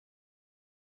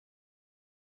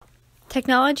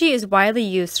Technology is widely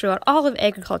used throughout all of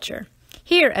agriculture.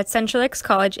 Here at Central Lakes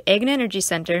College Ag and Energy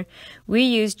Center, we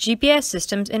use GPS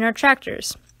systems in our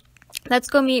tractors. Let's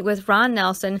go meet with Ron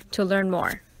Nelson to learn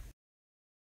more.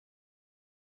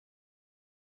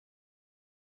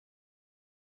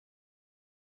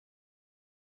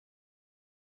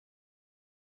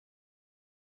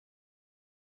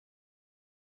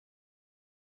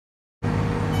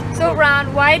 So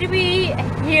Ron, why do we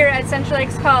here at Central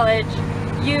Lakes College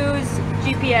use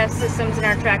GPS systems in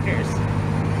our tractors?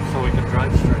 So we can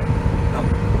drive straight.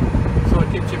 So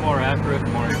it keeps you more accurate,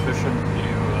 more efficient.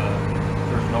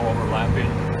 There's no overlapping,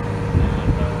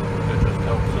 and it just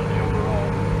helps in the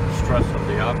overall stress of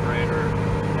the operator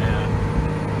and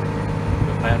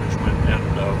the management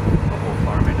end of the whole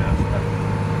farming aspect.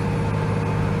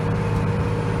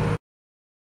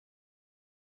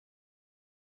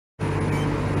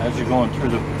 As you're going through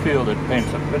the field, it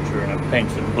paints a picture, and it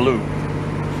paints it blue,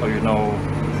 so you know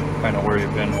kind of where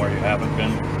you've been, where you haven't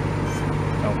been.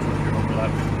 Helps with your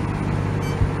overlapping.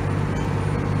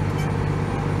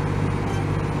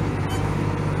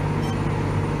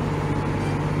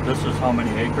 This is how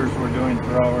many acres we're doing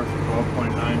per hour,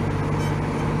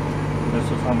 12.9.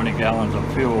 This is how many gallons of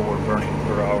fuel we're burning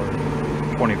per hour,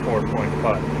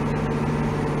 24.5.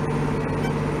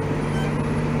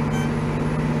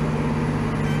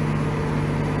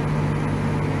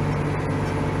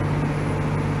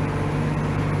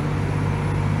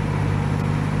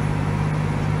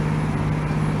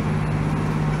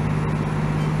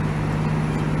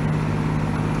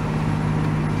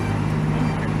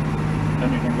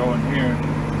 Then you can go in here,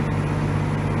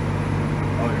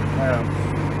 all your tabs,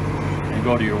 and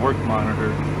go to your work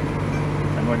monitor,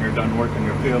 and when you're done working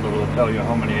your field, it will tell you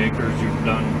how many acres you've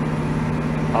done,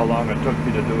 how long it took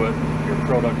you to do it, your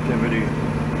productivity,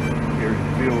 your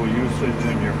fuel usage,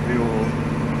 and your fuel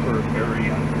per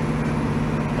area,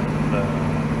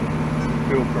 and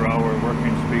fuel per hour,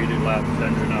 working speed, elapsed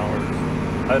engine hours,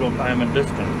 idle time and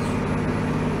distance,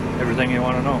 everything you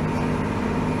want to know.